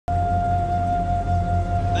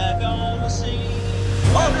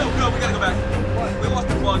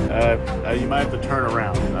You might have to turn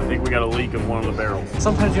around. I think we got a leak of one of the barrels.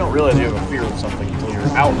 Sometimes you don't realize you have a fear of something until you're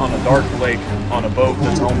out on a dark lake on a boat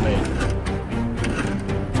that's homemade.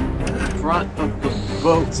 Front of the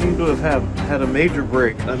boat seemed to have had a major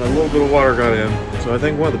break and a little bit of water got in. So I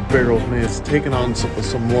think one of the barrels may have taken on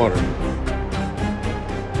some water.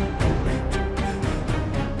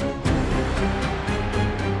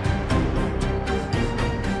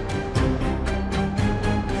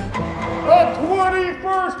 The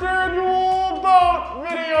 21st Annual Boat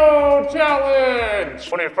Video Challenge!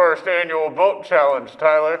 21st Annual Boat Challenge,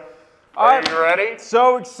 Tyler. Are you ready?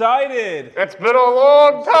 So excited! It's been a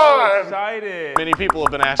long time! So excited! Many people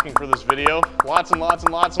have been asking for this video. Lots and lots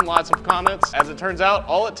and lots and lots of comments. As it turns out,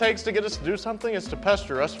 all it takes to get us to do something is to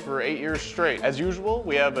pester us for 8 years straight. As usual,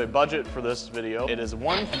 we have a budget for this video. It is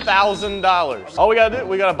 $1,000. All we gotta do,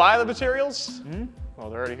 we gotta buy the materials. Oh,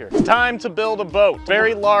 they're already here. It's time to build a boat.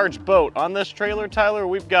 Very large boat. On this trailer, Tyler,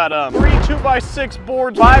 we've got 3 2x6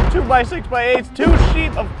 boards, 5 2x6x8s, 2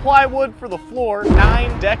 sheets of plywood for the floor,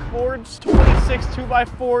 9 deck boards, 26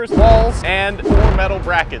 2x4s, walls, and 4 metal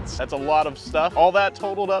brackets. That's a lot of stuff. All that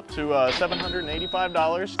totaled up to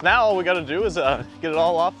 $785. Now all we gotta do is get it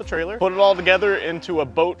all off the trailer, put it all together into a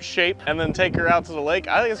boat shape, and then take her out to the lake.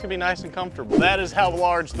 I think it's gonna be nice and comfortable. That is how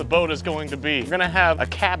large the boat is going to be. We're gonna have a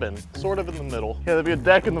cabin, sort of in the middle. Yeah, there'll be a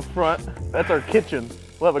deck in the front. That's our kitchen.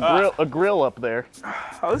 We'll have a grill up there.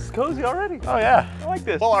 Oh, this is cozy already. Oh yeah. I like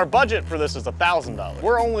this. Well, our budget for this is $1,000.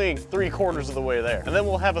 We're only 3/4 of the way there. And then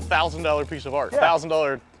we'll have a $1,000 piece of art. Yeah.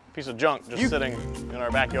 $1,000 piece of junk just sitting in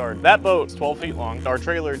our backyard. That boat's 12 feet long. Our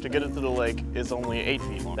trailer to get it to the lake is only 8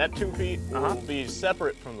 feet long. That 2 feet will be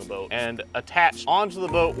separate from the boat and attached onto the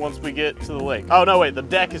boat once we get to the lake. Oh no, wait, the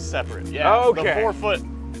deck is separate. Yeah, okay. The 4-foot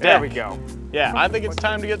deck. There we go. Yeah, I think it's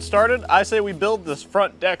time to get started. I say we build this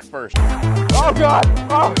front deck first. Oh God!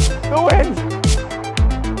 Oh, the wind!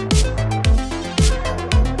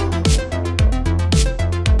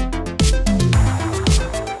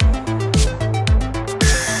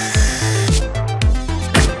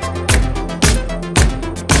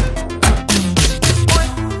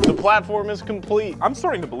 The platform is complete. I'm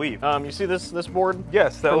starting to believe. You see this board?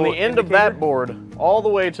 Yes, that From the little end of indicator? that board all the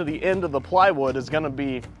way to the end of the plywood is gonna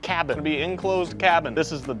be cabin. Gonna be enclosed cabin.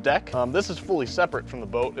 This is the deck. This is fully separate from the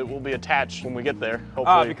boat. It will be attached when we get there,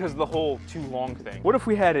 hopefully. Because of the whole too long thing. What if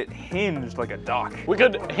we had it hinged like a dock? We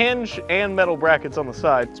could hinge and metal brackets on the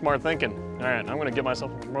side. Smart thinking. All right, I'm gonna give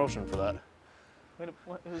myself a promotion for that. Wait,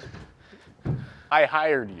 what is... I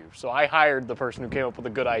hired you, so I hired the person who came up with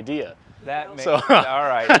a good idea. That makes... So- all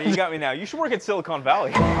right, you got me now. You should work at Silicon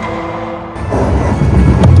Valley.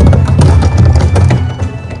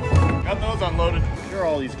 Got those unloaded. Sure,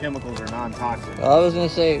 all these chemicals are non-toxic. I was gonna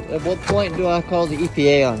say, at what point do I call the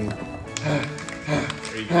EPA on you?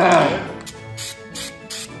 Are you gonna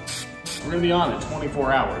We're gonna be on it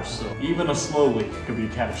 24 hours, so even a slow leak could be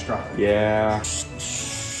catastrophic. Yeah.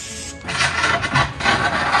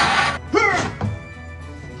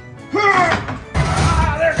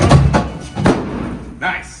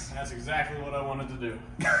 Nice. That's exactly what I wanted to do.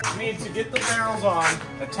 We need to get the barrels on,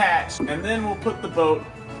 attached, and then we'll put the boat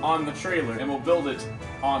on the trailer, and we'll build it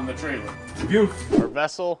on the trailer. Beautiful. Our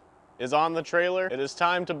vessel is on the trailer. It is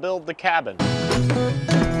time to build the cabin. Well,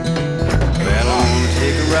 I wanna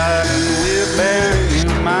take a ride in the wheelbarrow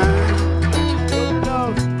in mine.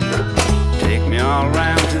 Take me all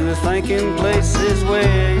around to the thinking places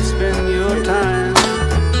where you spend your time.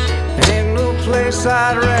 Ain't no place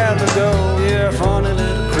I'd rather go. You're a funny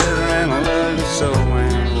little critter and I love you so.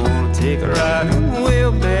 And I wanna take a ride in the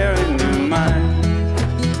wheelbarrow in mine.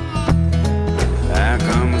 I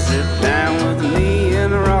come and sit down with me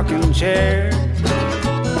in a rocking chair.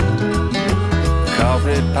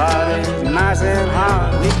 Coffee pot is nice and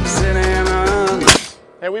hot. We can sit in under.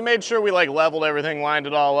 Hey, we made sure we like leveled everything, lined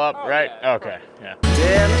it all up, right? yeah, Okay, yeah.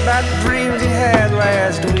 Tell me about the dreams you had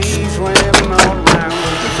last week, swimming all around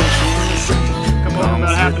with the fish in the sea. Come on,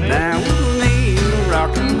 about half an inch. Down with me in a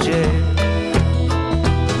rocking chair.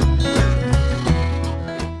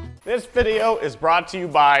 This video is brought to you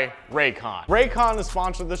by Raycon. Raycon has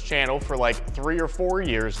sponsored this channel for like 3 or 4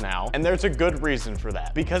 years now, and there's a good reason for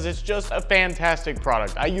that, because it's just a fantastic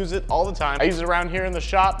product. I use it all the time. I use it around here in the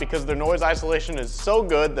shop because their noise isolation is so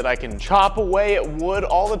good that I can chop away at wood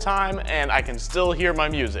all the time and I can still hear my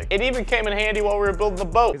music. It even came in handy while we were building the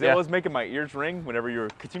boat. Because it was making my ears ring whenever you were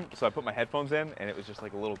kitchen, so I put my headphones in and it was just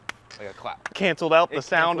like a little, like a clap. Canceled out the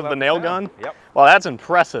sound of the nail gun? Yep. Well, that's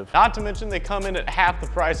impressive. Not to mention they come in at half the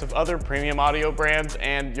price of other premium audio brands,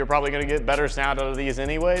 and you're probably gonna get better sound out of these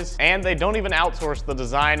anyways. And they don't even outsource the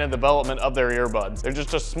design and development of their earbuds. They're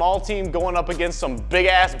just a small team going up against some big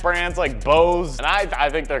ass brands like Bose, and I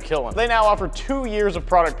think they're killing. They now offer 2 years of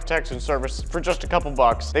product protection service for just a couple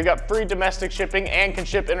bucks. They've got free domestic shipping and can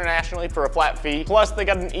ship internationally for a flat fee. Plus, they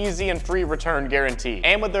got an easy and free return guarantee.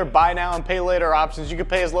 And with their buy now and pay later options, you can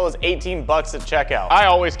pay as low as 18 bucks at checkout. I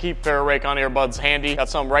always keep a pair of Raycon earbuds handy. Got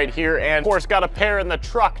some right here, and of course, got a pair in the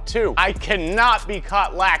truck too. I cannot be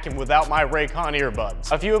caught lacking without my Raycon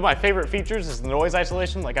earbuds. A few of my favorite features is the noise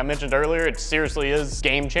isolation. Like I mentioned earlier, it seriously is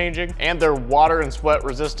game changing. And they're water and sweat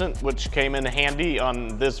resistant, which came in handy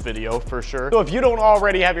on this video for sure. So if you don't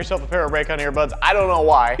already have yourself a pair of Raycon earbuds, I don't know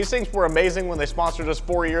why. These things were amazing when they sponsored us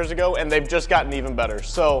 4 years ago, and they've just gotten even better.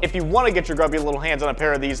 So if you want to get your grubby little hands on a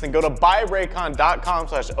pair of these, then go to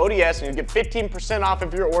buyraycon.com/ODS and you get 15% off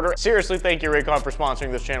of your order. Seriously, thank you Raycon for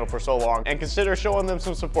sponsoring this channel for so long, and consider showing them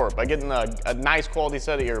some support by getting a nice quality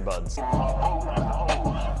set of earbuds.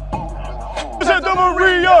 Santa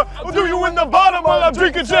Maria, or do you in the bottom while I'm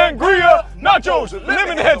drinking sangria? Nachos,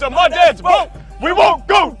 lemon heads on my dad's boat. We won't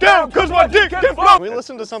go down cause my dick can float. Can we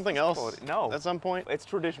listen to something else? No. At some point? It's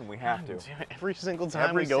tradition, we have to. Damn it, every single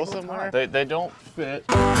time we go somewhere, they don't fit.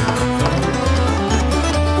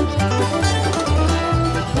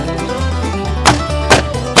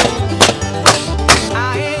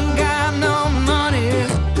 I ain't got no money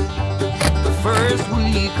the first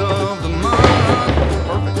week of the month.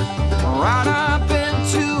 Right up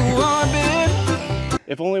into orbit.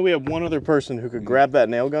 If only we had one other person who could grab that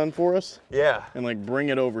nail gun for us Yeah. and like bring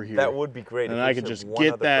it over here. That would be great. And if I there's could just one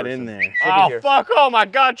get other that person. in there. Should be Oh, here. fuck. Oh my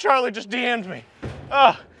God, Charlie just DM'd me.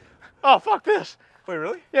 Oh, fuck this. Wait,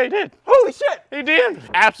 really? Yeah, he did. Holy shit! He did.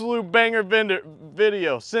 Absolute banger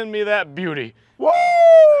video. Send me that beauty. Woo!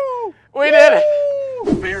 We did it.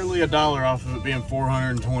 Barely $1 off of it being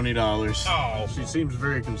 $420. Oh. She seems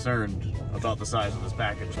very concerned about the size of this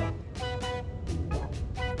package.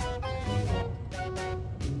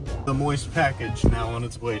 The moist package now on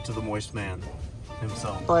its way to the moist man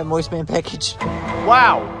himself. Buy a Moist Man package.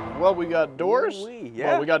 Wow. Well, we got doors. Holy,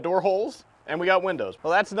 yeah. Well, we got door holes and we got windows.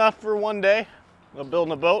 Well, that's enough for one day of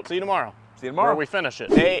building a boat. See you tomorrow. See you tomorrow. Where we finish it.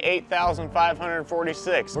 Day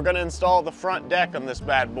 8,546. We're gonna install the front deck on this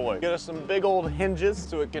bad boy. Get us some big old hinges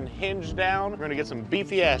so it can hinge down. We're gonna get some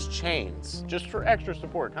beefy ass chains just for extra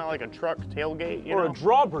support, kind of like a truck tailgate, you Or know? a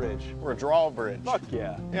drawbridge. Or a drawbridge. Fuck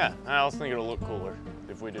yeah. Yeah, I also think it'll look cooler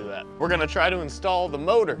if we do that. We're gonna try to install the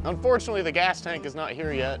motor. Unfortunately, the gas tank is not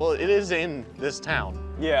here yet. Well, it is in this town,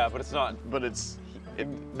 Yeah, but it's not. but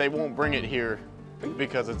they won't bring it here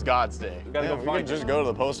because it's God's day. gotta go we find can just go to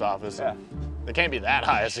the post office. Yeah. And there can't be that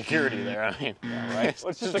high of security there. I mean, Right? it's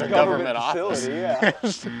just just a a government government facility,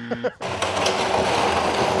 office. yeah.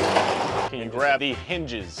 Can you grab the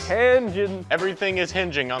hinges? Engine. Everything is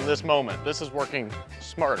hinging on this moment. This is working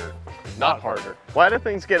smarter, not harder. Why do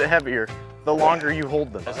things get heavier the longer you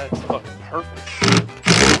hold them? That's fucking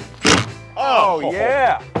perfect. Oh,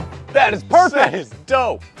 yeah. That is perfect. That is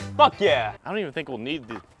dope. Fuck yeah. I don't even think we'll need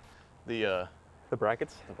the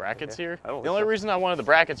brackets? brackets here. I don't The think only so. reason I wanted the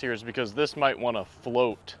brackets here is because this might want to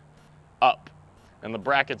float up, and the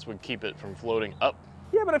brackets would keep it from floating up.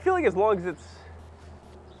 Yeah, but I feel like as long as it's...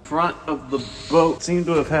 Front of the boat seemed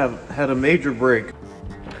to have had a major break.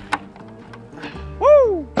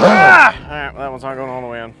 Woo! All right, that one's not going all the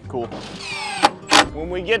way in. Cool. When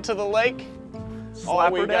we get to the lake, all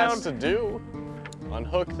Slap we her got down. to do,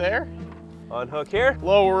 unhook there, Unhook here.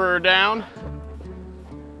 lower her down.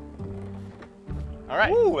 All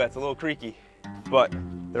right. Woo, that's a little creaky. But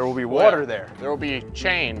there will be water there. There will be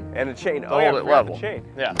chain And a chain. to Oh, yeah, hold I it forgot level. the chain.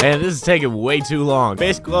 Yeah. And this is taking way too long.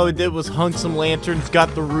 Basically all we did was hung some lanterns,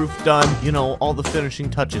 got the roof done, you know, all the finishing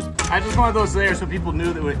touches. I just wanted those there so people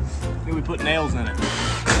knew that we put nails in it.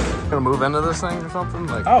 Gonna move into this thing or something?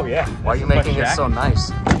 Like, Oh, yeah. why are you making it so nice?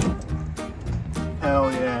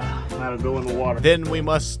 Hell yeah. That'll go in the water. Then we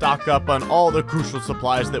must stock up on all the crucial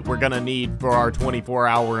supplies that we're gonna need for our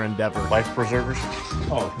 24-hour endeavor. Life preservers?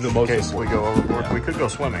 Oh, the In most case we go overboard. We could go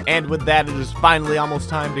swimming. And with that, it is finally almost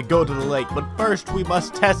time to go to the lake. But first, we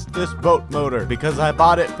must test this boat motor because I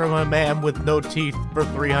bought it from a man with no teeth for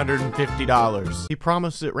 $350. He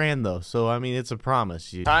promised it ran though, so I mean, it's a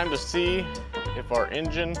promise. Time to see if our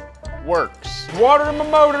engine works. water in my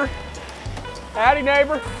motor. Howdy,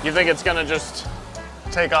 neighbor. You think it's gonna just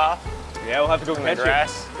take off Yeah, we'll have to go in the catch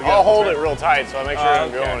grass? We gotta I'll hold try- it real tight so I make sure it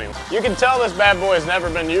don't go okay. anywhere. You can tell this bad boy has never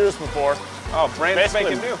been used before. Oh, brand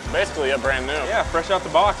spanking new. Basically, yeah, brand new. Yeah, fresh out the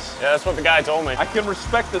box. Yeah, that's what the guy told me. I can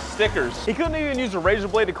respect the stickers. He couldn't even use a razor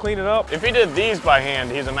blade to clean it up. If he did these by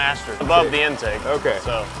hand, he's a master. Above the intake. Okay.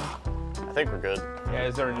 So, I think we're good. Yeah,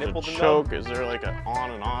 is there a nipple to choke? Is there like an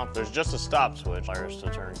on and off? There's just a stop switch. Wires to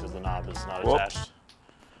turn because the knob is not attached.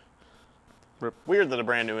 Rip. Weird that a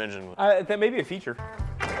brand new engine would. That may be a feature.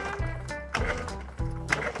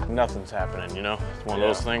 Nothing's happening, you know? It's one of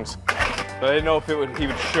those things. But I didn't know if he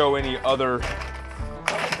would show any other.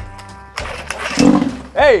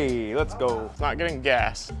 Hey, let's go. It's not getting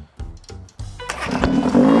gas.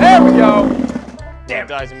 There we go. Damn. It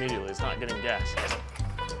dies immediately. It's not getting gas.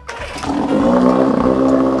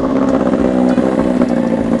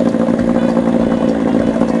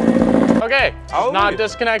 Okay, not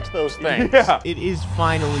disconnect those things. Yeah. It is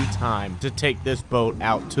finally time to take this boat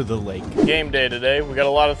out to the lake. Game day today. We got a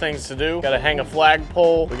lot of things to do. Gotta hang a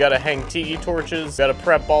flagpole. We gotta hang tiki torches. Gotta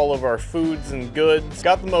prep all of our foods and goods.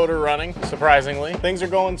 Got the motor running, surprisingly. Things are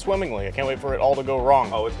going swimmingly. I can't wait for it all to go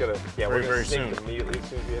wrong. Oh, it's gonna, yeah, very, we're gonna very sink soon. immediately as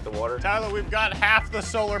soon as we hit the water. Tyler, we've got half the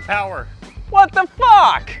solar power. What the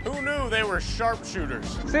fuck? Who knew they were sharpshooters?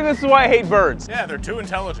 See, this is why I hate birds. Yeah, they're too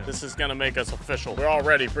intelligent. This is gonna make us official. We're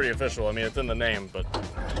already pretty official. I mean, it's in the name, but.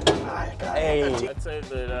 Hey. I'd say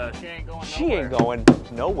that she ain't going nowhere. She ain't going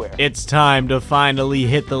nowhere. It's time to finally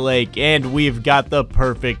hit the lake, and we've got the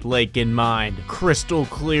perfect lake in mind. Crystal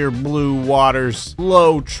clear blue waters,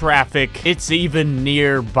 low traffic, it's even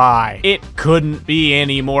nearby. It couldn't be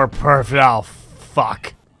any more perfect. Oh,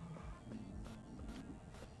 fuck.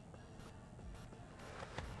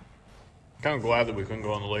 Kind of glad that we couldn't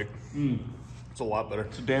go on the lake. It's a lot better.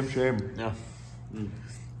 It's a damn shame. Yeah.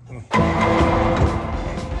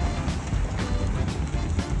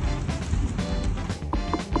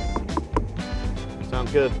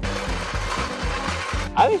 Sounds good.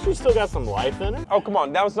 I think we still got some life in it. Oh, come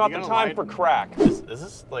on. That was not You the gonna time light- for crack. Is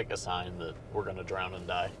this like a sign that we're gonna drown and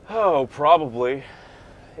die? Oh, probably.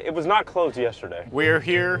 It was not closed yesterday. We're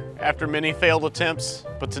here after many failed attempts,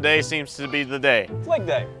 but today seems to be the day. It's leg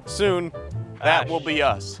day. Soon, that will be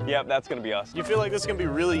us. Yep, that's gonna be us. You feel like this is gonna be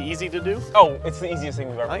really easy to do? Oh, it's the easiest thing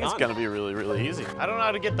we've ever I think done. it's gonna be really, really easy. I don't know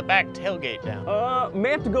how to get the back tailgate down.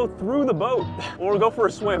 May have to go through the boat or go for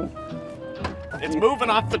a swim. It's moving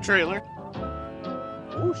off the trailer.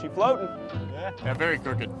 Ooh, she floating. Yeah, very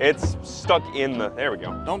crooked. It's stuck in the, there we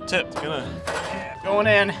go. Don't tip, it's going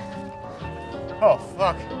in. Oh,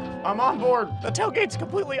 fuck. I'm on board. The tailgate's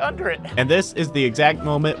completely under it. And this is the exact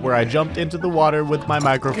moment where I jumped into the water with my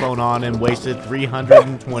microphone on and wasted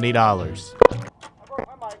 $320.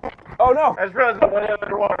 Oh no. That's President went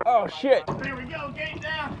underwater. Oh shit. Here we go, gate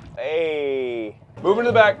down. Hey. Moving to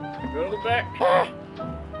the back. Go to the back.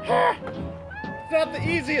 It's not the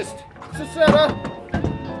easiest to set up.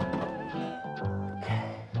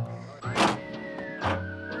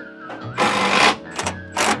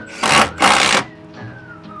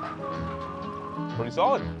 Pretty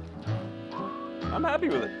solid. I'm happy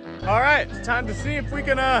with it. All right, it's time to see if we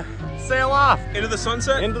can sail off Into the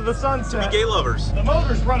sunset? into the sunset. Gay lovers. The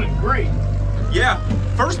motor's running great. Yeah.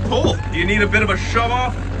 First pull. Do you need a bit of a shove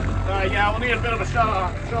off? Yeah, we'll need a bit of a shove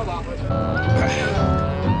off.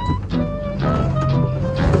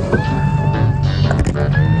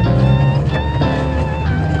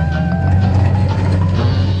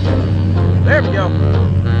 There we go.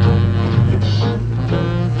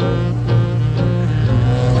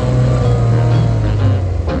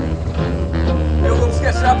 A little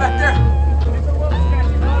sketched out back there. It's a little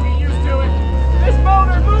sketchy, but I'll get used to it. This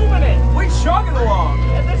motor's moving it. We chugging along.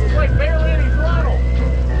 And this is like barely any throttle.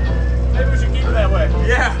 Maybe we should keep it that way.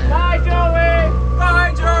 Yeah. Bye, Joey.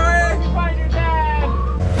 Bye, Joey. Find your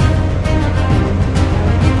dad.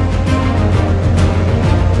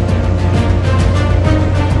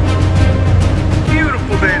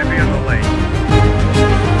 Beautiful day to be on the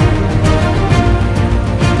lake.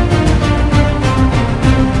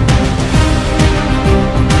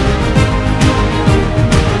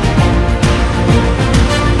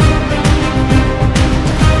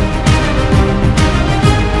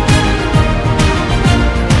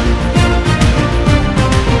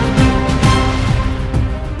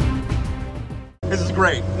 This is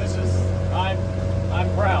great. I'm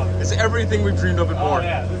proud. It's everything we've dreamed of and more. Oh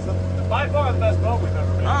yeah, this is by far the best boat we've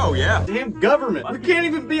ever been. Oh, yeah. Damn government. We can't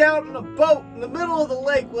even be out in a boat in the middle of the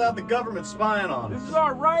lake without the government spying on us. This is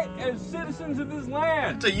our right as citizens of this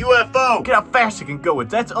land. It's a UFO. Look at how fast it can go.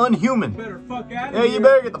 That's unhuman. Better fuck out of Yeah, here. you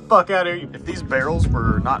better get the fuck out of here. If these barrels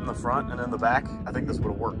were not in the front and in the back, I think this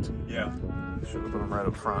would have worked. Yeah. Should have put them right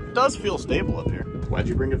up front. It does feel stable up here. Why'd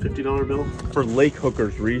you bring a $50 bill? For lake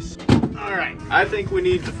hookers, Reese. All right, I think we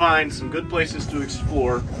need to find some good places to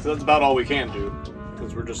explore. That's about all we can do,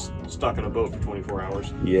 because we're just stuck in a boat for 24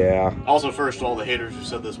 hours. Yeah. Also, first to all the haters who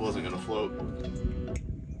said this wasn't gonna float.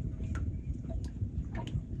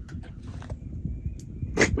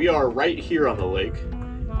 We are right here on the lake.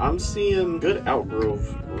 I'm seeing good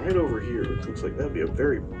outgrowth right over here. It looks like that'd be a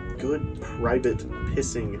very good private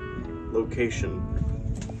pissing location.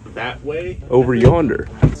 That way. Over yonder.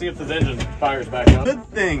 Let's see if this engine fires back up. Good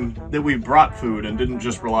thing that we brought food and didn't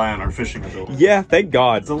just rely on our fishing ability. Yeah, thank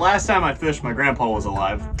God. The last time I fished, my grandpa was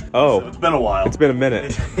alive. Oh. So it's been a while. It's been a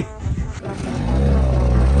minute.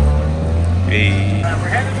 Hey. We're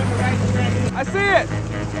headed in the right direction. I see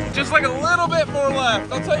it. Just like a little bit more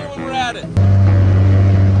left. I'll tell you when we're at it.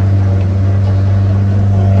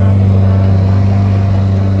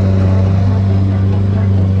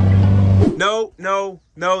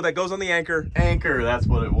 No, that goes on the anchor. Anchor, that's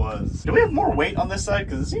what it was. Do we have more weight on this side?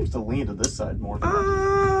 Because it seems to lean to this side more.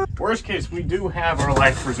 Worst case, we do have our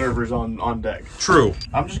life preservers on deck. True.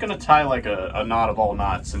 I'm just going to tie like a knot of all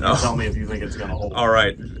knots and tell me if you think it's going to hold. All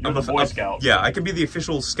right. I'm the Boy Scout. Yeah, I can be the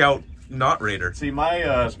official Scout knot raider. See,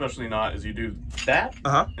 my specialty knot is you do that,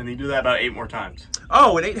 and you do that about 8 more times.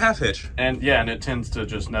 Oh, an 8.5 hitch. And yeah, and it tends to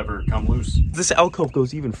just never come loose. This alcove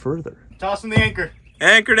goes even further. Tossing the anchor.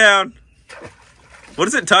 Anchor down. What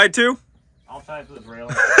is it tied to? I'll tie it to this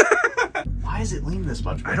railing. Why is it lean this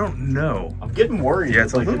much? I don't know. I'm getting worried. Yeah,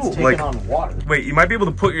 it's like a little it's taking like on water. Wait, you might be able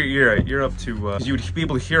to put your ear up to. You would be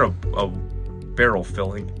able to hear a barrel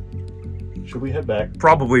filling. Should we head back?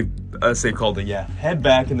 Probably say called it. Yeah. Head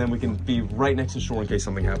back, and then we can be right next to shore in case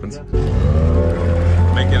something happens. Yeah.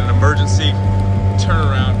 Making an emergency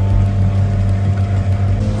turnaround.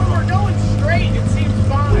 When we're going straight, it seems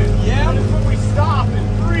fine. Yeah. But it's when we stop,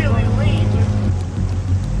 it really leans.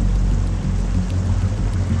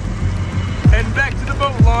 Heading back to the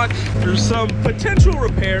boat launch. There's some potential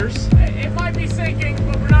repairs. It might be sinking,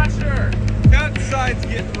 but we're not sure. Gun side's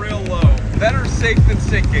getting real low. Better safe than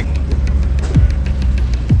sinking.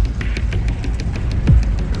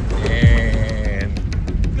 And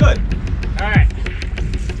good. All right.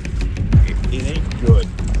 It ain't good.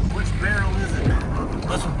 Which barrel is it?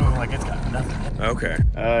 This one's moving like it's got nothing. Okay.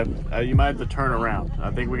 You might have to turn around.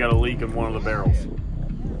 I think we got a leak in one of the barrels.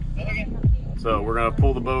 So we're gonna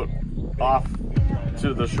pull the boat off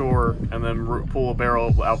to the shore and then pull a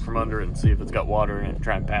barrel out from under it and see if it's got water in it,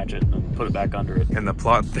 try and patch it, and then put it back under it. And the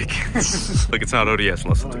plot thickens. Like it's not ODS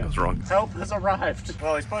unless something goes wrong. Help has arrived.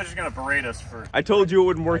 Well, he's probably just gonna berate us for... I told you it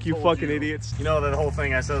wouldn't work, you fucking idiots. You know that whole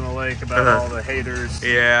thing I said in the lake about all the haters?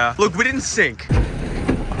 Yeah. Look, we didn't sink.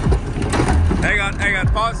 Hang on,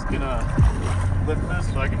 pause. I'm gonna lift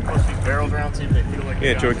this so I can push these barrels around, see if they feel like...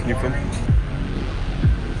 Yeah, Joey, can you film?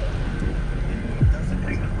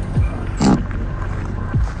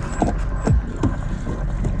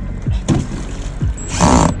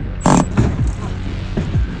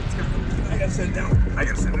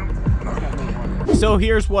 So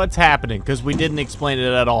here's what's happening, because we didn't explain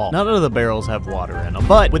it at all. None of the barrels have water in them,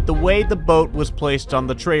 but with the way the boat was placed on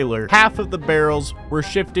the trailer, half of the barrels were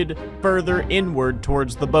shifted further inward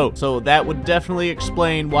towards the boat. So that would definitely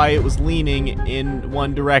explain why it was leaning in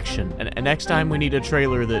one direction. And next time we need a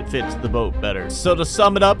trailer that fits the boat better. So to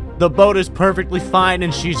sum it up, the boat is perfectly fine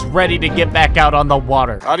and she's ready to get back out on the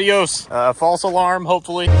water. Adios. False alarm,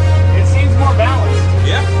 hopefully. It seems more balanced.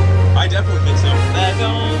 Yeah, I definitely think so. Back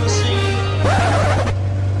on the scene.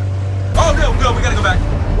 Oh no, we gotta go back.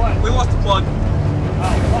 What? We lost the plug. Oh,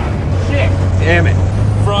 fuck. Shit. Damn it.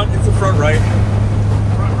 Front, it's the front right.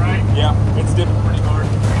 Front right. Yeah, it's dipping pretty hard.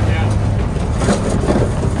 Yeah.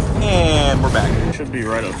 And we're back. It should be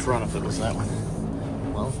right up front if it was that one.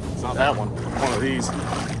 Well, it's not that one. It's one of these.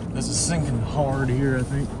 This is sinking hard here, I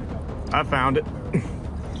think. I found it.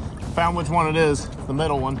 Found which one it is. The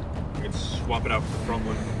middle one. We can swap it out for the front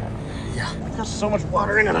one. Yeah. There's so much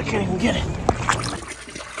water in it, I can't even get it.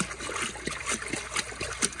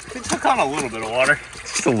 It took on a little bit of water.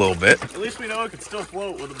 Just a little bit. At least we know it could still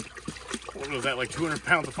float with, what was that, like 200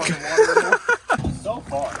 pounds of fucking water in there? So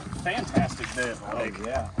far, fantastic day at the lake.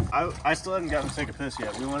 Yeah. I still haven't gotten to take a piss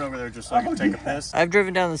yet. We went over there just so I could take a piss. I've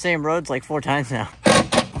driven down the same roads like 4 times now.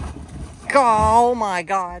 Oh my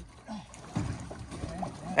god.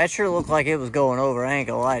 That sure looked like it was going over, I ain't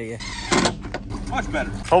gonna lie to you. Much better.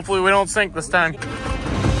 Hopefully we don't sink this time. There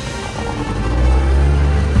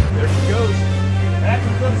she goes.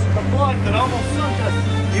 That's the plug that almost sunk us.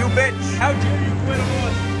 You bitch. How dare you quit on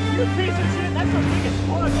us? You piece of shit. That's the biggest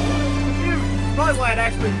plug. Huge. Probably why it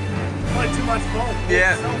actually too much foam.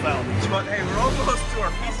 Yeah. But hey, we're almost to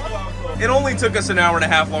our peaceful outflow. It only took us an hour and a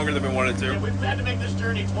half longer than we wanted to. yeah, we've had to make this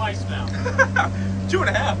journey twice now.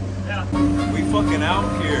 2.5. Yeah. We fucking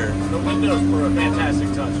out here. The windows were a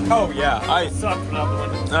fantastic touch. Oh yeah, I Sucked without the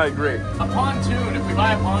windows. agree. A pontoon, if we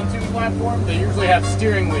buy a pontoon platform, they usually have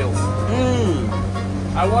steering wheels.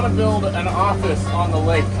 I want to build an office on the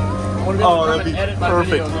lake Oh, that'd be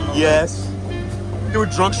perfect. Yes. Do a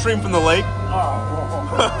drunk stream from the lake. Oh,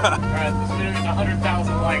 alright, this video gets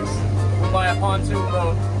 100,000 likes. We'll buy a pontoon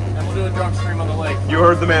boat and we'll do a drunk stream on the lake. You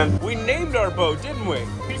heard the man. We named our boat, didn't we?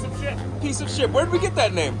 Piece of shit. Piece of shit. Where'd we get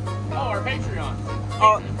that name? Oh, our Patreon.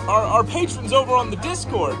 Our patrons over on the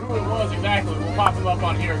Discord. Who it was exactly, we'll pop him up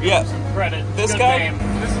on here. Give Yeah. him some credit. This Good guy? name.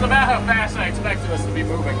 This is about how fast I expected us to be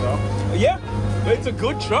moving, though. Yeah, it's a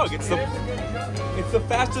good chug. It's It is a good jump. the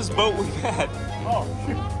fastest boat we've had. Oh,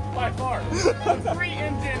 shoot, by far. The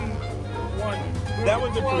 3-engine one. That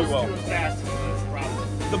one did pretty well. Close to as fast as this,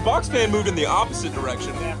 probably. The box fan moved in the opposite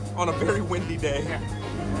direction Yeah. on a very windy day. Yeah.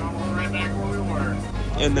 We're almost right back where we were.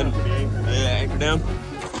 And then anchor down.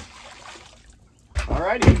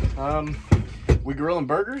 Alrighty. We grilling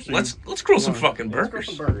burgers? or Let's grill some fucking Let's burgers.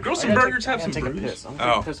 grill some burgers. Grill I some gotta burgers. take- Have I some gotta take a burgers. piss. I'm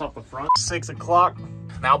gonna take a piss off the front. 6 o'clock.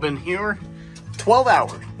 Now been here 12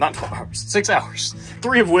 hours. Not 12 hours. 6 hours.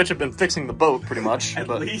 3 of which have been fixing the boat, pretty much. At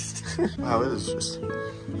least. Wow, it is just.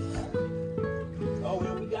 Oh,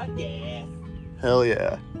 well, we got gas. Hell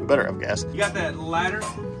yeah. We better have gas. You got that lighter?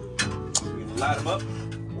 You light them up.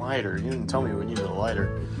 Lighter. You didn't tell me we needed a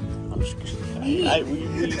lighter. I'm just.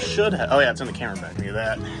 We should have. Oh yeah, it's in the camera back. Look at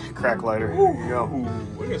that. Crack lighter. Here you go.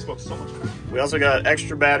 Ooh, we're gonna smoke so much We also got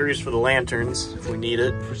extra batteries for the lanterns if we need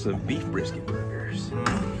it. for some beef brisket burgers.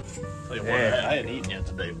 Tell you what, I hadn't eaten yet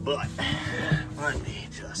today, but let me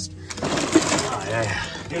just. Oh, yeah.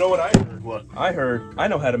 You know what I heard? What? I heard I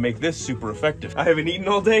know how to make this super effective. I haven't eaten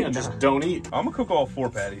all day. Just don't eat. I'm gonna cook all 4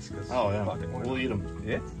 patties. Cause Oh yeah, fuck it, why we'll not? eat them,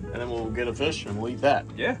 Yeah. and then we'll get a fish and we'll eat that.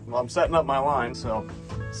 Yeah. Well, I'm setting up my line, so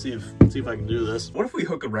see if I can do this. What if we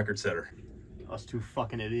hook a record setter? Us 2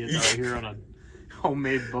 fucking idiots out here on a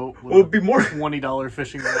homemade boat with Well, it'd be more $20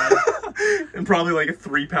 fishing rod. and probably like a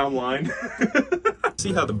 3-pound line.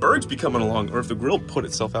 See how the bird's be coming along, or if the grill put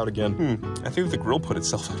itself out again. I think the grill put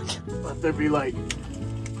itself out again. Let there be like,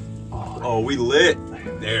 Oh, we lit.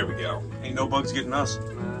 There we go. Ain't no bugs getting us.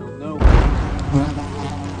 no.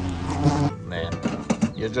 Man,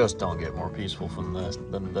 you just don't get more peaceful from this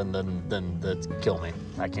than that. Kill me.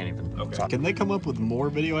 I can't even talk. Can they come up with more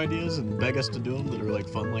video ideas and beg us to do them that are like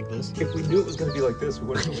fun like this? If we knew it was gonna be like this, we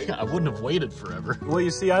wouldn't have I wouldn't have waited forever. Well,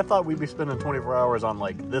 you see, I thought we'd be spending 24 hours on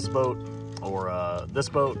like this boat, or this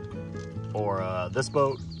boat, or this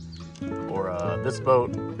boat, or this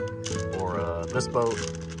boat, or this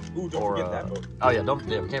boat. Ooh, don't Or, forget that boat. Oh yeah,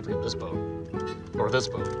 we can't forget this boat, or this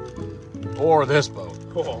boat, or this boat.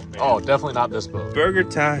 Oh, man. Oh, definitely not this boat. Burger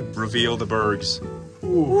time. Reveal the burgs.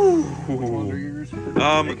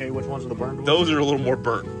 Okay, which ones are the burned ones? Those are a little more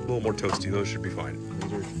burnt, a little more toasty. Those should be fine.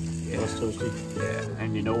 Those are less toasty. Yeah.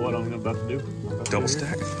 And you know what I'm about to do? Double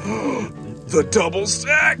stack. The double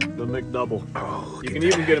stack. The McDouble. Oh, You can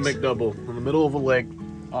even get a McDouble in the middle of a lake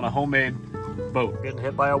on a homemade boat. Getting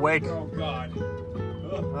hit by a wake. Oh God.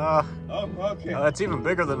 Uh, Oh, okay. that's even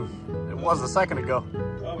bigger than it was a second ago.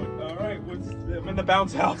 Oh, all right. I'm in the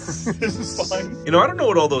bounce house. This is fine. You know, I don't know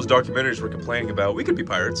what all those documentaries were complaining about. We could be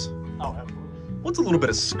pirates. Oh, absolutely. What's a little bit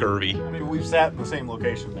of scurvy? I mean, we've sat in the same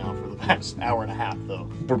location now for the past hour and a half, though.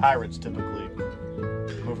 Pirates typically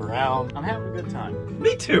move around. I'm having a good time.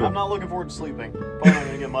 Me too. I'm not looking forward to sleeping. Probably not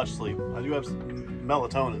gonna get much sleep. I do have some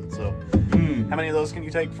melatonin, so how many of those can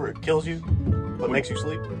you take before it kills you, but makes you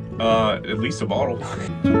sleep? At least a bottle.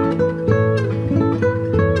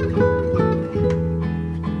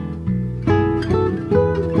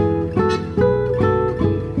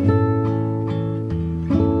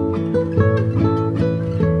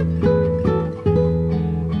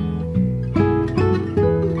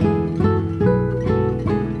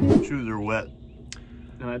 Shoes are wet,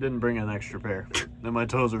 and I didn't bring an extra pair. Then my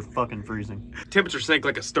toes are fucking freezing. Temperature sank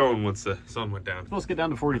like a stone once the sun went down. Supposed to get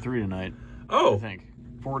down to 43 tonight, I Oh, think.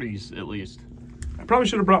 40s at least. I probably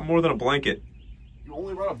should have brought more than a blanket. You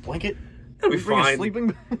only brought a blanket? It'll be You bring a fine. sleeping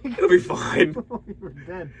bag? It'll be fine. You're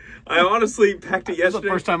dead. I honestly packed it This is the yesterday.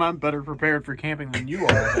 first time I'm better prepared for camping than you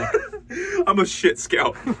are, I think. I'm a shit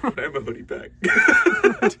scout. I have a hoodie pack.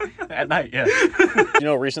 At night, yeah. You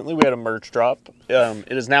know, recently we had a merch drop.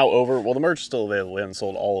 It is now over. Well, the merch is still available. We haven't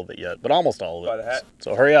sold all of it yet, but almost all of it. Buy the hat.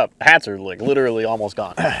 So hurry up. Hats are like literally almost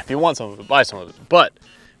gone. If you want some of it, buy some of it. But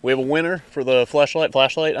we have a winner for the flashlight,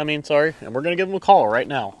 and we're going to give him a call right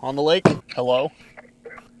now on the lake. Hello?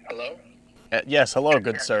 Hello? Yes, hello,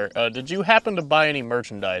 good sir. Did you happen to buy any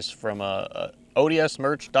merchandise from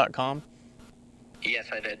odsmerch.com? Yes,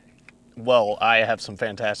 I did. Well, I have some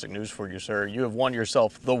fantastic news for you, sir. You have won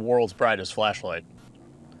yourself the world's brightest flashlight.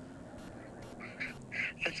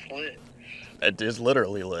 That's lit. It is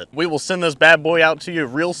literally lit. We will send this bad boy out to you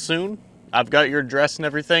real soon. I've got your address and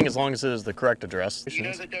everything, as long as it is the correct address. You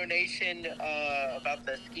know the donation about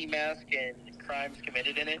the ski mask and crimes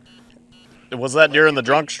committed in it? Was that during the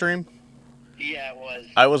drunk stream? Yeah, it was.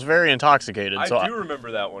 I was very intoxicated. I so do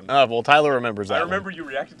remember that one. Well, Tyler remembers that I remember one. you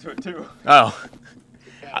reacted to it too. Oh.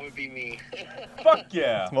 That would be me. Fuck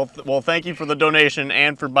yeah. Well, thank you for the donation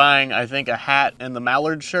and for buying, I think, a hat and the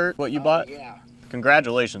Mallard shirt, what you bought. Yeah.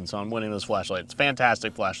 Congratulations on winning this flashlight. It's a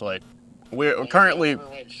fantastic flashlight. We're currently... Never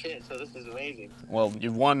win shit, so this is amazing. Well,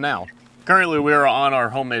 you've won now. Currently, we are on our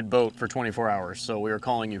homemade boat for 24 hours, so we are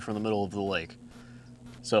calling you from the middle of the lake.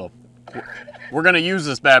 So, we're going to use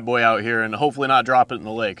this bad boy out here and hopefully not drop it in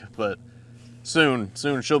the lake, but soon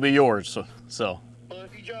she'll be yours, so. Well,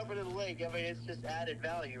 if you drop it in the lake, I mean, it's just added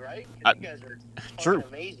value, right? I- You guys are True. fucking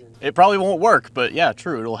amazing. It probably won't work, but yeah,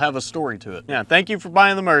 true. It'll have a story to it. Yeah, thank you for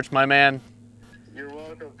buying the merch, my man. You're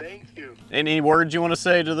welcome. Thank you. Any words you want to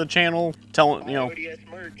say to the channel? Tell you know. ODS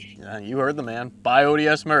merch. Yeah, you heard the man. Buy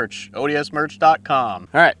ODS merch. ODSmerch.com.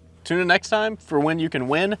 All right, tune in next time for when you can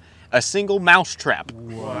win a single mouse trap.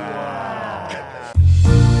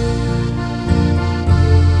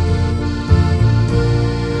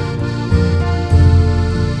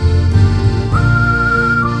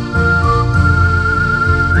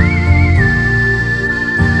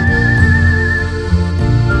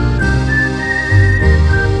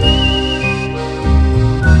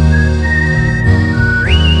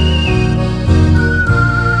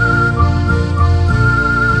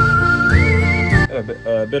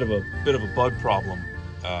 A bit of a bug problem.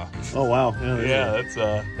 Oh wow. Yeah,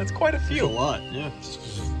 that's quite a few. A lot. Yeah.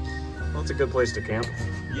 Well, it's a good place to camp.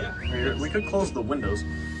 Yeah. We could close the windows.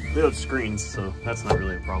 They have screens, so that's not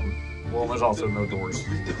really a problem. Well, there's also no doors.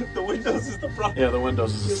 The windows is the problem. Yeah, the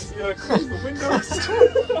windows. You gotta close the windows.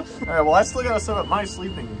 All right. Well, I still gotta set up my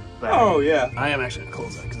sleeping bag. Oh yeah. I am actually gonna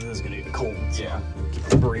close that because it is gonna get cold. So Yeah. keep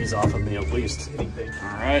the breeze off of me at least. All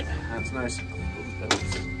right. That's nice.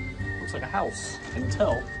 Looks like a house. I can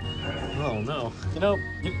tell. Oh no. You know,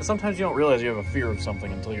 sometimes you don't realize you have a fear of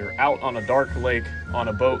something until you're out on a dark lake on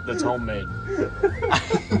a boat that's homemade.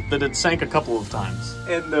 That it sank a couple of times.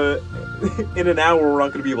 And in an hour we're not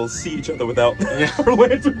going to be able to see each other without our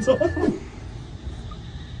lanterns on.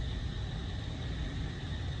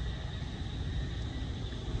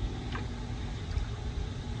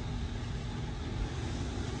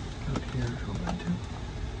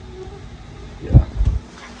 Yeah.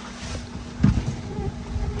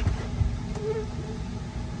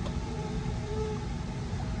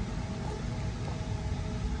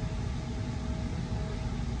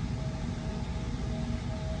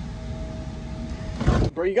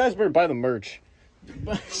 Bro, you guys better buy the merch.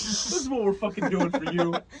 This is what we're fucking doing for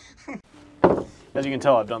you. As you can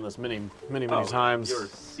tell, I've done this many times. You're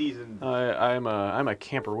seasoned. I'm a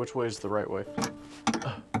camper. Which way is the right way?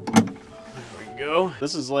 There we go.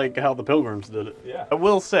 This is like how the Pilgrims did it. Yeah. I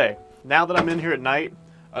will say, now that I'm in here at night,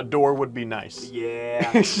 a door would be nice.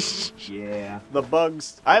 Yeah. Yeah. The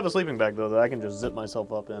bugs. I have a sleeping bag though that I can just zip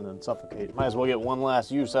myself up in and suffocate. Might as well get one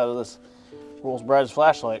last use out of this World's Brightest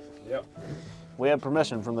flashlight. Yep. We had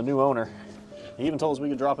permission from the new owner. He even told us we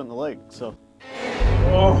could drop it in the lake. So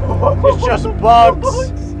Oh. it's just bugs.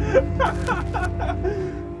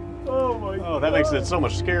 Oh my god. Oh, that makes it so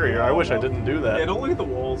much scarier. I wish I didn't do that. Yeah, don't look at the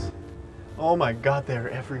walls. Oh my god, they're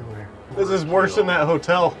everywhere. This is worse than that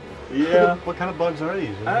hotel. Yeah. What kind of bugs are these?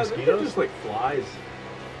 I think they're Mosquitoes? just like flies.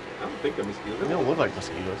 I don't think they're mosquitoes. They don't look like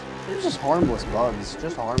mosquitoes. They're just harmless bugs.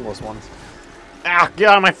 Just harmless ones. Ah, get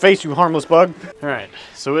out of my face, you harmless bug. All right,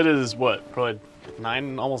 so it is what? Probably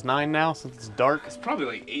 9, almost 9 now since it's dark. It's probably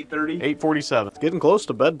like 8:30. 8:47. It's getting close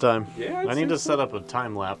to bedtime. Yeah, I need to set up a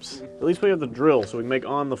time lapse. At least we have the drill so we can make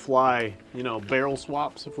on the fly, you know, barrel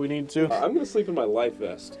swaps if we need to. I'm gonna sleep in my life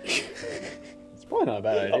vest. It's probably not a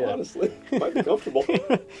bad idea. Honestly, might be comfortable.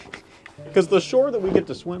 Because the shore that we get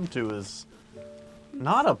to swim to is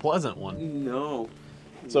not a pleasant one. No.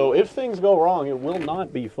 So if things go wrong, it will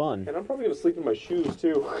not be fun. And I'm probably gonna sleep in my shoes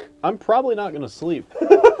too. I'm probably not going to sleep.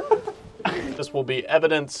 This will be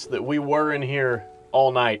evidence that we were in here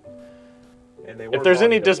all night. And they If there's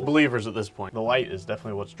any disbelievers at this point, the light is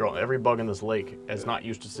definitely what's drawing. Every bug in this lake is not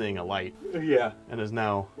used to seeing a light Yeah. and is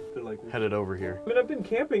now They're like. headed over here. I mean, I've been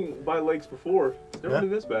camping by lakes before. It's never Yeah. been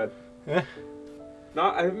this bad. Yeah.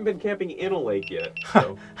 I haven't been camping in a lake yet.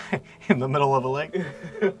 So In the middle of a lake?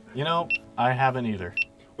 You know, I haven't either.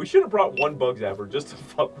 we should have brought one bug zapper just to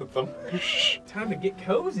fuck with them. Time to get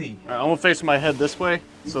cozy. All right, I'm going to face my head this way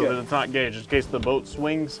so Okay. that it's not gauged in case the boat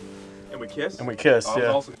swings And we kiss. and we kiss. I was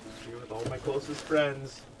Yeah. also here with all my closest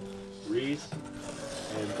friends, Reese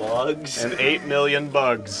and Bugs. And 8 million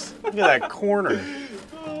bugs. Look at that corner.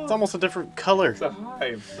 It's almost a different color. It's a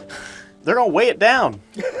hive. They're gonna weigh it down.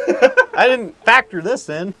 I didn't factor this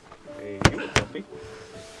in. Hey, you look comfy.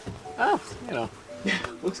 Oh, you know.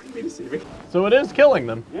 Looks good to see me. So it is killing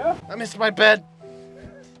them. Yeah. I missed my bed.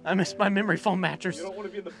 I missed my memory foam mattress. You don't want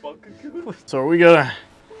to be in the bug cocoon? So are we gonna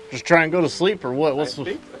just try and go to sleep or what? I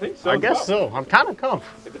think so. I guess so. I'm kind of comfy.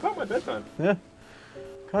 It's about my bedtime. Yeah.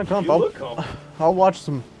 Kind of comfy. You look comfy. I'll watch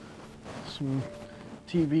some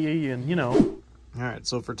TV and, you know. All right,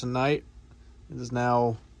 so for tonight, it is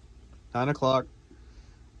now 9 o'clock.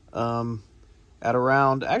 At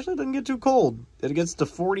around, actually it doesn't get too cold. It gets to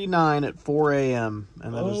 49 at 4 a.m.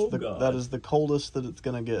 and that is the coldest that it's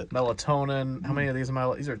gonna get. Melatonin. How many of these am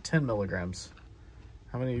I? These are 10 milligrams.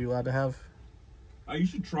 How many are you allowed to have? You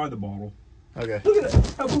should try the bottle. Okay. Look at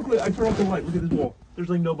that. How quickly I turn off the light. Look at this wall. There's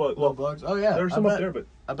like no bug. Well, bugs. Oh yeah. There's some up there, but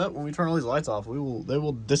I bet when we turn all these lights off, they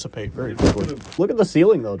will dissipate very quickly. Look at the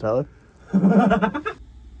ceiling though, Tyler.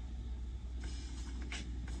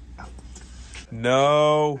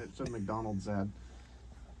 no. It's a McDonald's ad.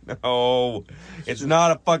 No. It's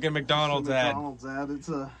not a fucking McDonald's ad. McDonald's ad. It's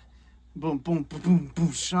a boom, boom, boom, boom,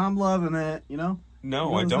 boom. I'm loving it. You know?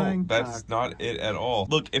 No, I don't. That's not it at all.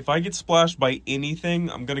 Look, if I get splashed by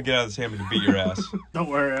anything, I'm gonna get out of this hammer to beat your ass. Don't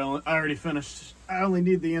worry, Alan. I already finished. I only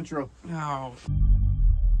need the intro. No.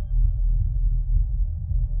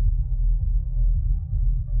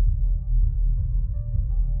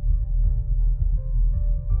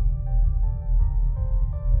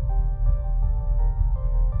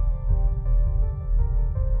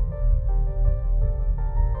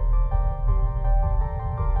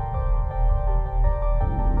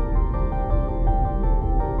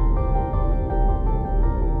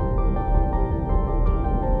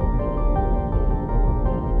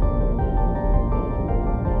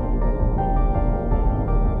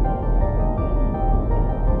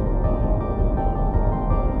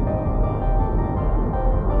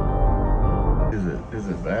 Is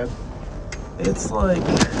it bad? It's like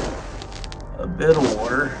a bit of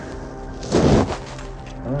water.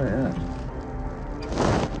 Oh yeah.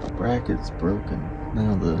 Bracket's broken.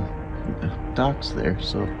 Now the dock's there,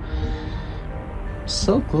 so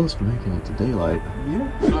close to making it to daylight. Yeah.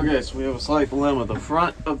 Okay, so we have a slight dilemma. The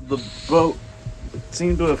front of the boat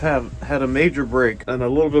seemed to have had a major break, and a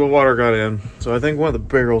little bit of water got in. So I think one of the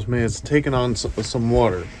barrels may have taken on some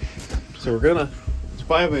water. So it's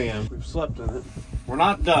 5 a.m. We've slept in it. We're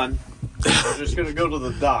not done. We're just gonna go to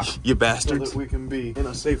the dock. You So bastards. that we can be in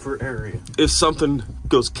a safer area. If something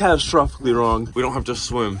goes catastrophically wrong, we don't have to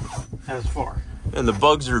swim. As far. And the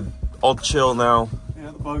bugs are all chill now.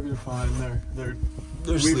 Yeah, the bugs are fine. They're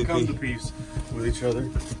We've sleepy. come to peace with each other.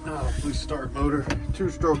 Oh, please start motor.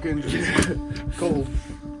 2-stroke engine. Cold.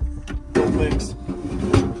 Don't mix.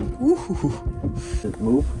 Did it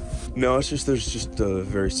move? No, it's just there's just a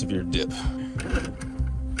very severe dip.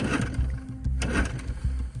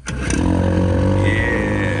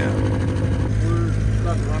 Yeah. We're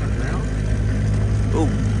about to run aground. Oh.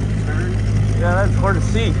 Turn. Yeah, that's hard to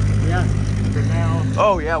see. Yeah. For now.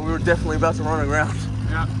 Oh yeah, we were definitely about to run aground.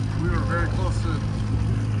 Yeah. We were very close to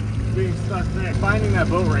being stuck there. Finding that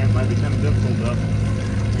boat ramp might be kind of difficult though.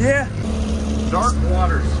 Yeah. Dark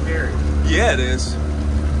water's scary. Yeah, it is.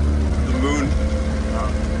 The moon. Oh,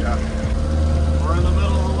 yeah. We're in the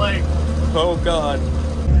middle of the lake. Oh god.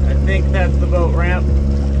 I think that's the boat ramp.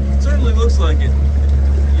 Certainly looks like it.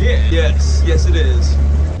 Yeah. Yes. Yes, it is.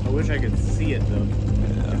 I wish I could see it though,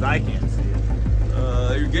 because I can't see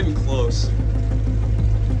it. You're getting close.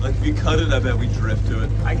 Like if you cut it, I bet we drift to it.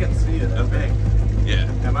 I can see it. Okay. Yeah.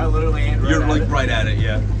 Am I literally aimed right You're at like it? right at it,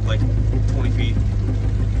 yeah. Like 20 feet.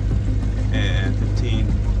 And 15.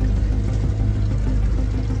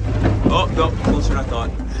 Oh, no, closer than I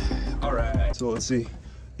thought. Alright. So let's see.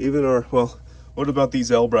 Even our, well, what about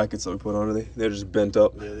these L brackets that we put on? Are they're just bent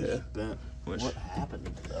up? Yeah, they just bent. Which, What happened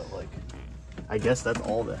though? Like, I guess that's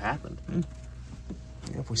all that happened.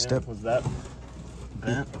 yeah, if we Yeah, step, was that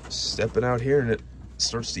bent? stepping out here and it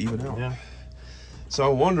starts to even out. Yeah. So I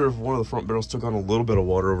wonder if one of the front barrels took on a little bit of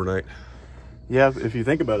water overnight. Yeah, if you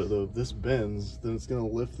think about it though, if this bends, then it's gonna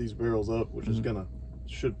lift these barrels up, which is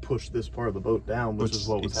should push this part of the boat down, which is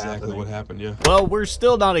what was exactly happening. what happened, yeah. Well, we're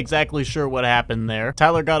still not exactly sure what happened there.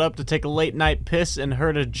 Tyler got up to take a late night piss and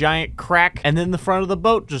heard a giant crack, and then the front of the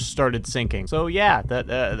boat just started sinking. So yeah,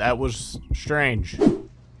 that was strange.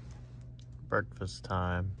 Breakfast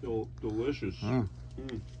time. Delicious.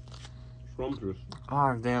 Scrumptious.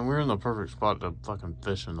 Oh damn, we're in the perfect spot to fucking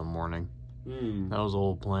fish in the morning. That was the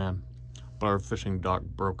whole plan. But our fishing dock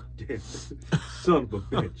broke. Son of a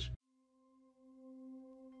bitch.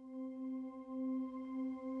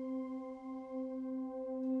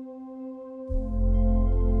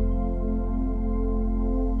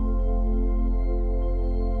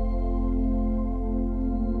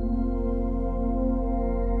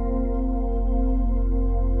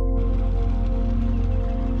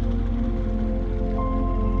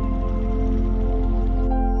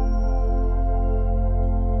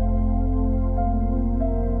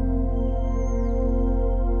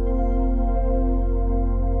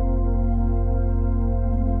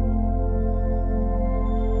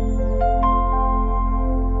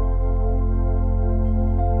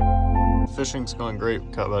 fishing's going great.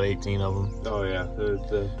 We caught about 18 of them. Oh yeah,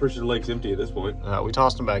 the Precious Lake's empty at this point. We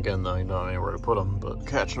tossed them back in though, you don't know anywhere to put them, but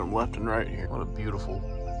catching them left and right here. What a beautiful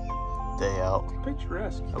day out.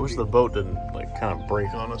 Picturesque. I wish the boat didn't like kind of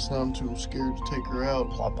break on us. Now I'm too scared to take her out.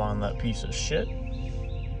 Plop on that piece of shit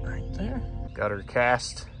right there. Got her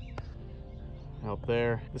cast out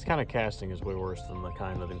there. This kind of casting is way worse than the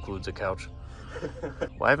kind that includes a couch.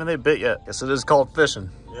 Why haven't they bit yet? Guess it is called fishing.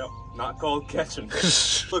 Yep, not called catching.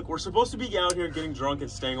 Look, we're supposed to be out here getting drunk and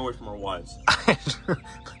staying away from our wives. I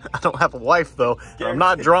don't have a wife though, and I'm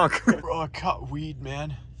not drunk. Bro, I caught weed,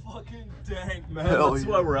 man. Fucking dang, man. Hell That's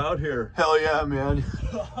yeah. why we're out here. Hell yeah, man.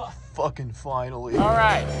 Fucking finally. All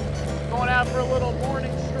right, going out for a little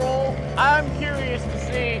morning stroll. I'm curious to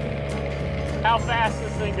see how fast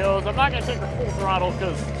this thing goes. I'm not gonna take her full throttle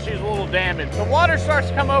because she's a little damaged. The water starts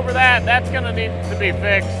to come over that's gonna need to be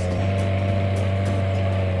fixed.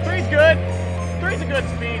 3's good. 3's a good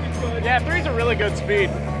speed. Yeah, 3's a really good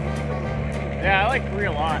speed. Yeah, I like 3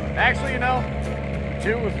 a lot. Actually, you know,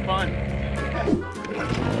 2 was fun.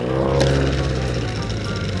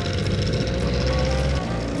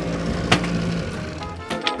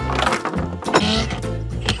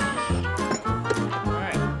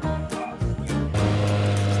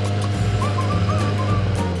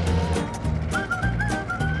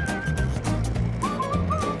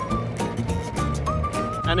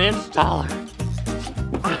 An inch taller.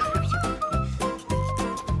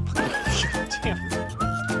 Damn.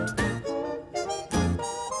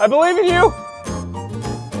 I believe in you.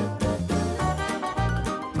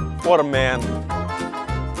 What a man.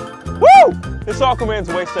 Woo! This Aquaman's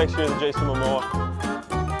waist texture is Jason Momoa.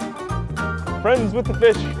 Friends with the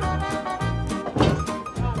fish.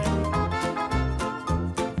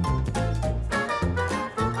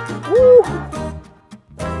 Woo!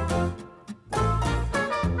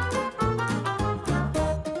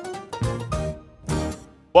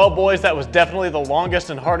 Well, boys, that was definitely the longest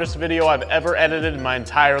and hardest video I've ever edited in my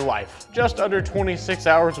entire life. Just under 26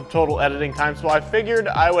 hours of total editing time, so I figured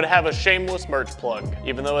I would have a shameless merch plug,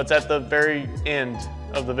 even though it's at the very end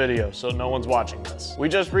of the video, so no one's watching this. We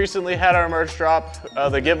just recently had our merch drop.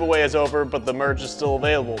 The giveaway is over, but the merch is still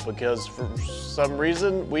available because for some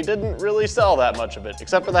reason we didn't really sell that much of it,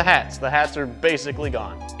 except for the hats. The hats are basically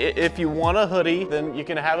gone. If you want a hoodie, then you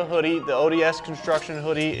can have a hoodie. The ODS Construction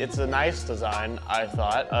hoodie, it's a nice design, I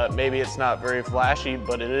thought. Maybe it's not very flashy,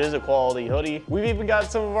 but it is a quality hoodie. We've even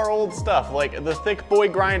got some of our old stuff, like the Thick Boy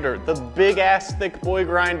Grinder, the big ass Thick Boy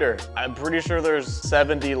Grinder. I'm pretty sure there's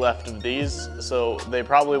 70 left of these, so they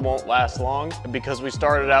probably won't last long because we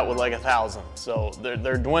started out with like 1,000, so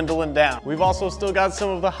they're dwindling down. We've also still got some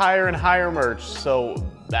of the higher and higher merch, so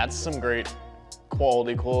that's some great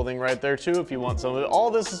quality clothing right there too if you want some of it. All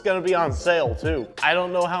this is gonna be on sale too. I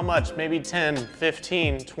don't know how much, maybe 10,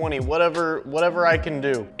 15, 20, whatever I can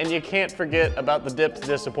do. And you can't forget about the Dipped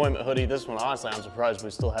Disappointment hoodie. This one, honestly, I'm surprised we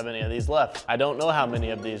still have any of these left. I don't know how many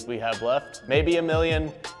of these we have left. Maybe 1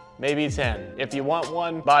 million. Maybe 10. If you want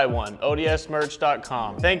one, buy one.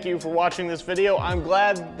 odsmerch.com. Thank you for watching this video. I'm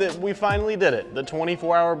glad that we finally did it. The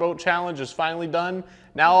 24-hour boat challenge is finally done.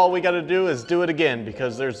 Now all we gotta do is do it again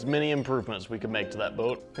because there's many improvements we could make to that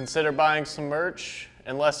boat. Consider buying some merch.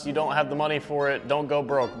 Unless you don't have the money for it, don't go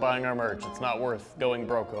broke buying our merch. It's not worth going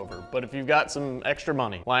broke over. But if you've got some extra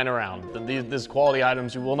money lying around, then these quality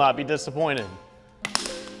items, you will not be disappointed.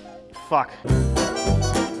 Fuck.